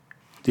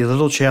The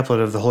little chaplet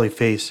of the Holy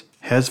Face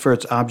has for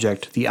its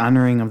object the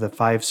honoring of the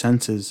five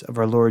senses of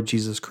our Lord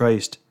Jesus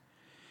Christ,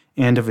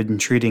 and of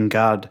entreating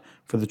God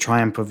for the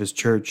triumph of His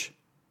Church.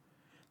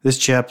 This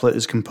chaplet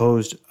is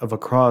composed of a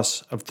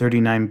cross of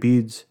 39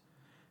 beads,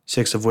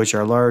 6 of which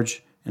are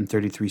large and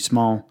 33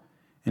 small,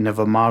 and of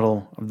a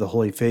model of the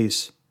Holy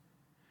Face.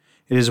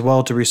 It is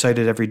well to recite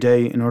it every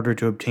day in order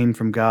to obtain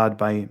from God,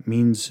 by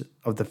means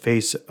of the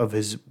face of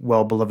His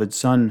well-beloved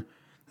Son,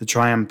 the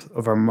triumph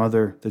of our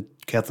Mother, the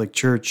Catholic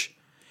Church,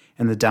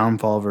 and the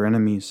downfall of our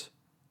enemies.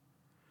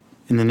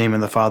 In the name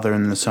of the Father,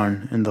 and the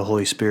Son, and the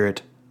Holy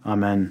Spirit.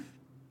 Amen.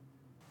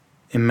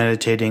 In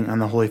meditating on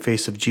the Holy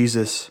Face of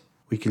Jesus,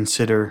 we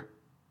consider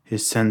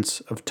His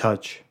sense of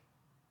touch.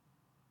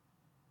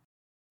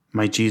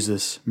 My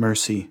Jesus,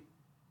 mercy.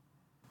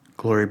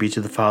 Glory be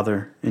to the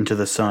Father, and to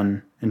the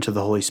Son, and to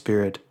the Holy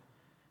Spirit,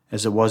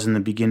 as it was in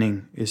the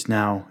beginning, is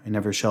now, and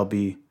ever shall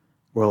be,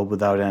 world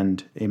without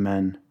end.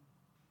 Amen.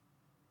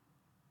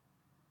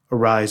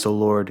 Arise, O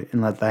Lord,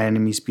 and let thy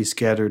enemies be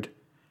scattered,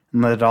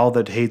 and let all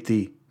that hate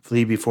thee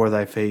flee before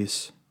thy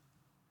face.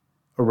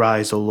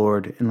 Arise, O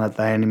Lord, and let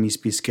thy enemies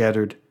be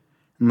scattered,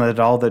 and let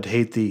all that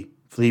hate thee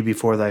flee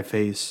before thy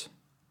face.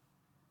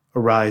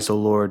 Arise, O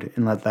Lord,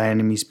 and let thy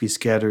enemies be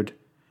scattered,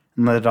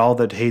 and let all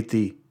that hate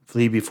thee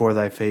flee before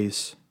thy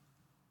face.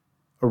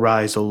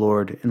 Arise, O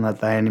Lord, and let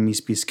thy enemies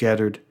be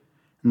scattered,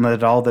 and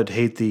let all that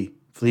hate thee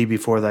flee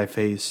before thy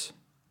face.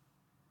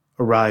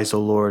 Arise, O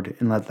Lord,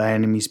 and let thy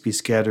enemies be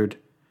scattered,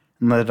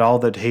 and let all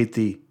that hate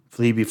thee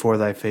flee before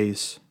thy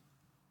face.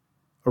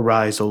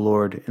 Arise, O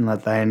Lord, and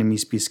let thy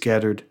enemies be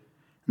scattered,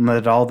 and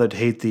let all that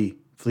hate thee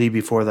flee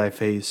before thy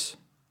face.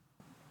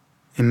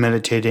 In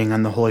meditating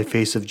on the Holy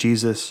Face of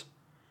Jesus,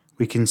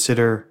 we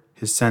consider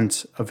His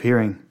sense of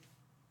hearing.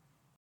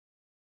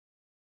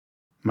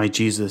 My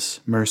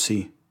Jesus,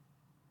 mercy.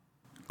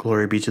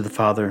 Glory be to the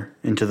Father,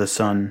 and to the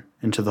Son,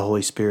 and to the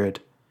Holy Spirit,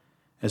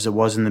 as it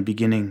was in the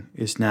beginning,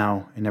 is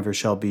now, and ever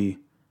shall be,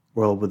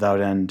 world without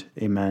end.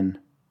 Amen.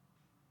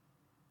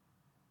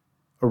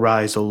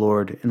 Arise, O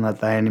Lord, and let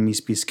thy enemies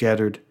be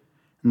scattered,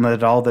 and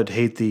let all that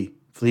hate thee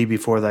flee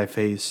before thy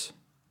face.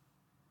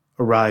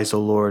 Arise, O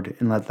Lord,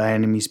 and let thy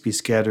enemies be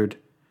scattered,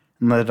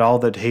 and let all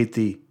that hate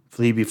thee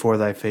flee before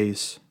thy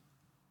face.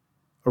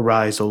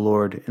 Arise, O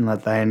Lord, and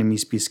let thy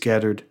enemies be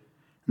scattered,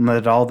 and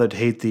let all that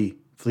hate thee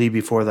flee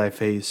before thy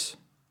face.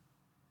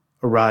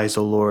 Arise,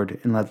 O Lord,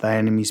 and let thy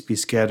enemies be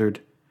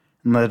scattered,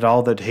 and let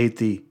all that hate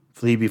thee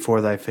flee before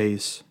thy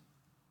face.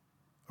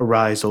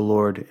 Arise, O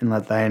Lord, and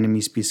let thy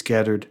enemies be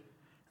scattered,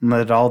 and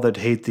let all that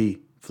hate thee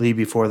flee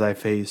before thy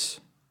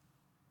face.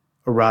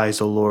 Arise,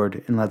 O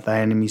Lord, and let thy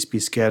enemies be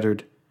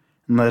scattered,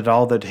 and let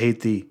all that hate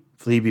thee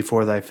flee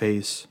before thy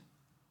face.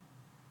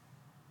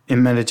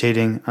 In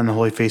meditating on the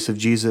Holy Face of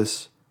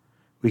Jesus,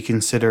 we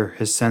consider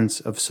His sense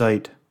of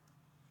sight.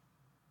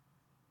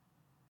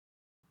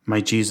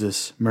 My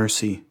Jesus,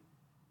 mercy.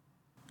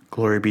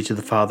 Glory be to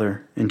the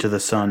Father, and to the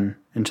Son,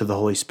 and to the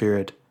Holy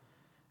Spirit,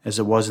 as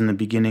it was in the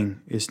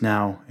beginning, is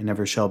now, and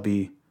ever shall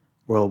be,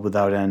 world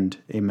without end.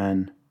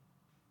 Amen.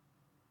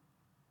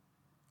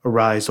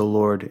 Arise, O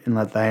Lord, and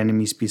let thy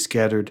enemies be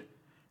scattered,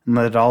 and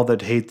let all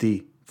that hate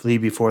thee flee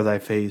before thy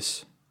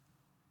face.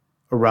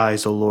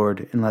 Arise, O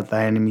Lord, and let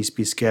thy enemies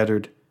be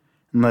scattered,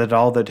 and let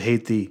all that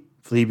hate thee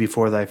flee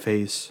before thy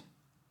face.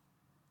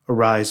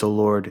 Arise, O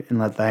Lord, and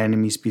let thy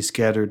enemies be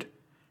scattered,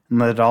 and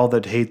let all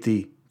that hate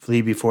thee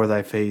flee before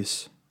thy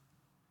face.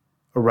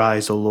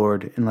 Arise, O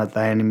Lord, and let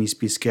thy enemies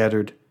be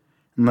scattered,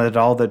 and let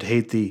all that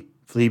hate thee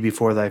flee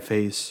before thy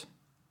face.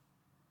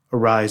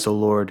 Arise, O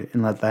Lord,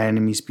 and let thy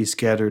enemies be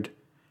scattered,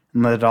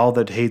 and let all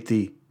that hate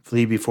thee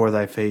flee before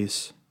thy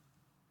face.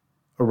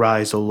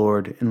 Arise, O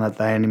Lord, and let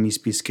thy enemies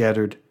be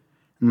scattered,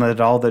 and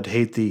let all that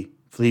hate thee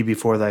flee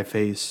before thy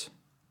face.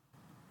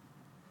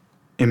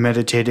 In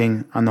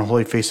meditating on the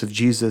Holy Face of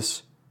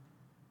Jesus,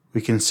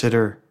 we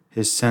consider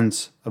His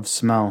sense of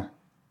smell.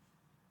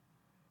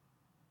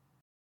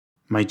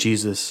 My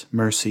Jesus,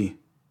 mercy.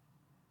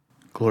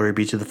 Glory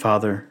be to the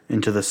Father,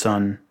 and to the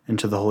Son, and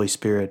to the Holy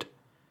Spirit,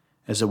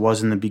 as it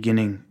was in the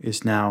beginning,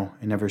 is now,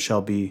 and ever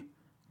shall be,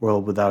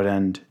 world without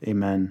end.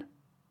 Amen.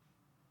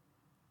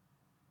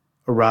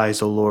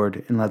 Arise, O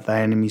Lord, and let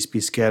thy enemies be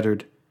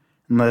scattered,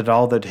 and let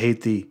all that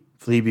hate thee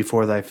flee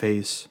before thy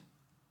face.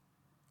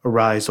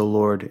 Arise, O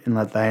Lord, and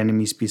let thy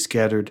enemies be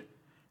scattered,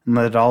 and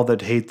let all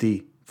that hate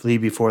thee flee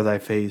before thy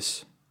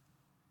face.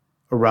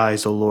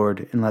 Arise, O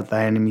Lord, and let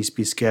thy enemies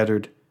be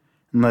scattered,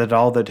 and let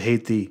all that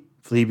hate thee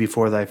flee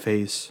before thy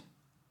face.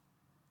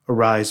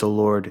 Arise, O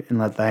Lord, and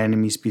let thy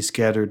enemies be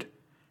scattered,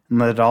 and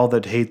let all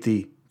that hate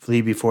thee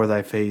flee before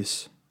thy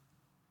face.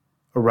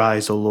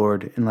 Arise, O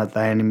Lord, and let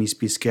thy enemies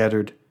be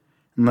scattered,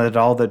 and let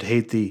all that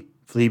hate thee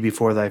flee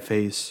before thy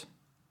face.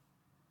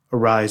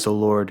 Arise, O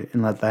Lord,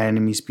 and let thy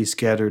enemies be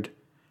scattered,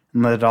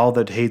 and let all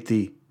that hate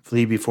thee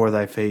flee before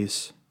thy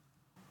face.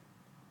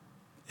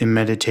 In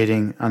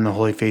meditating on the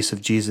Holy Face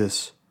of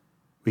Jesus,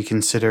 we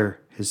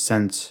consider His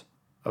sense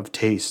of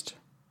taste.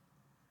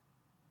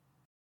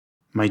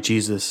 My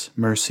Jesus,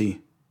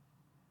 mercy.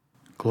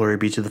 Glory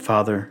be to the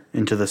Father,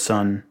 and to the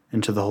Son,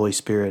 and to the Holy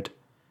Spirit,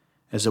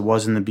 as it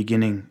was in the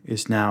beginning,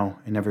 is now,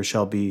 and ever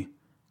shall be,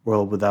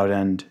 world without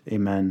end.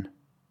 Amen.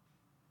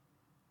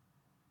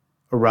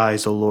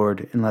 Arise, O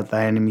Lord, and let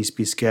thy enemies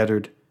be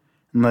scattered,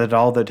 and let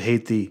all that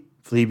hate thee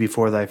flee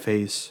before thy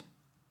face.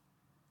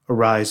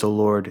 Arise, O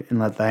Lord, and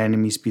let thy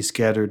enemies be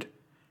scattered,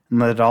 and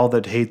let all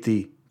that hate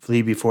thee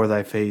flee before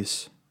thy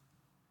face.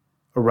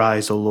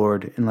 Arise, O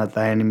Lord, and let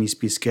thy enemies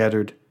be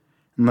scattered,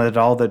 and let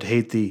all that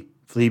hate thee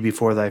flee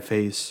before thy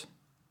face.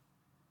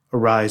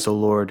 Arise, O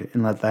Lord,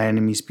 and let thy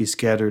enemies be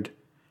scattered,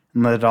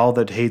 and let all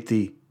that hate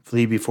thee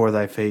flee before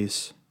thy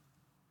face.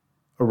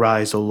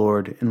 Arise, O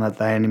Lord, and let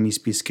thy enemies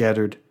be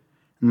scattered,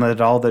 and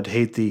let all that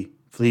hate thee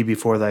flee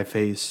before thy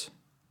face.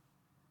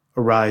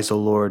 Arise, O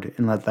Lord,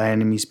 and let thy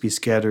enemies be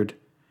scattered,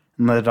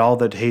 and let all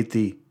that hate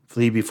thee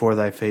flee before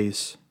thy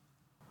face.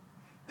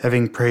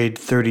 Having prayed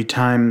 30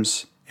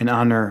 times in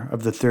honor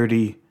of the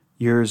 30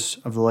 years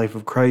of the life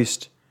of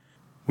Christ,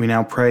 we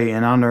now pray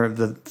in honor of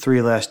the 3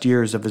 last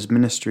years of his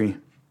ministry.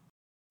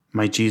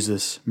 My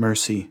Jesus,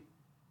 mercy.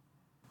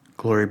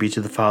 Glory be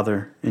to the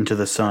Father, and to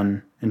the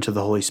Son, and to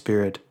the Holy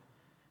Spirit,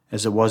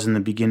 as it was in the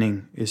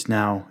beginning, is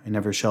now, and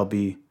ever shall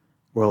be,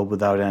 world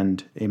without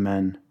end.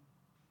 Amen.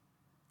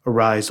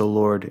 Arise, O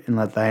Lord, and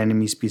let thy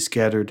enemies be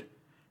scattered,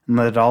 and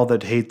let all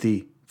that hate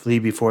thee flee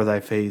before thy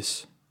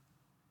face.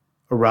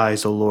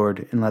 Arise, O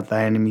Lord, and let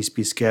thy enemies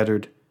be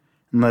scattered,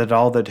 and let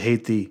all that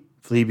hate thee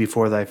flee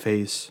before thy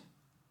face.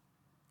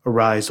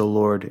 Arise, O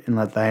Lord, and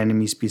let thy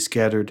enemies be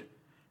scattered,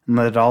 and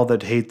let all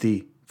that hate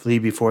thee flee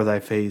before thy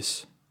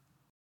face.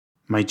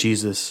 My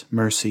Jesus,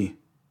 mercy.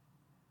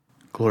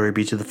 Glory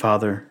be to the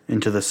Father,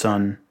 and to the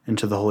Son, and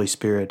to the Holy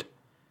Spirit,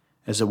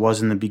 as it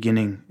was in the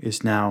beginning,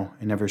 is now,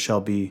 and ever shall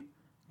be,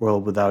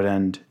 world without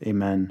end.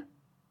 Amen.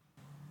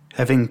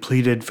 Having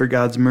pleaded for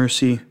God's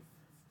mercy,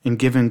 and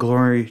given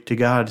glory to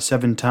God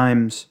 7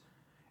 times,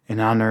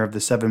 in honor of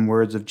the 7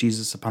 words of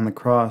Jesus upon the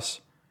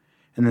cross,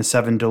 and the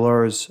 7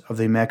 dolors of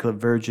the Immaculate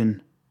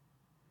Virgin,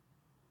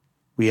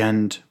 we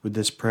end with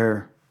this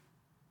prayer.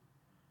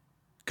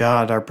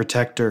 God, our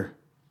protector,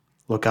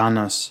 look on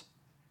us,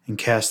 and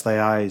cast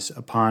thy eyes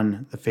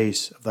upon the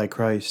face of thy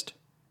Christ.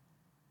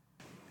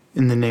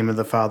 In the name of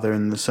the Father,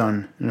 and the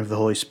Son, and of the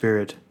Holy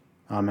Spirit.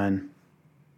 Amen.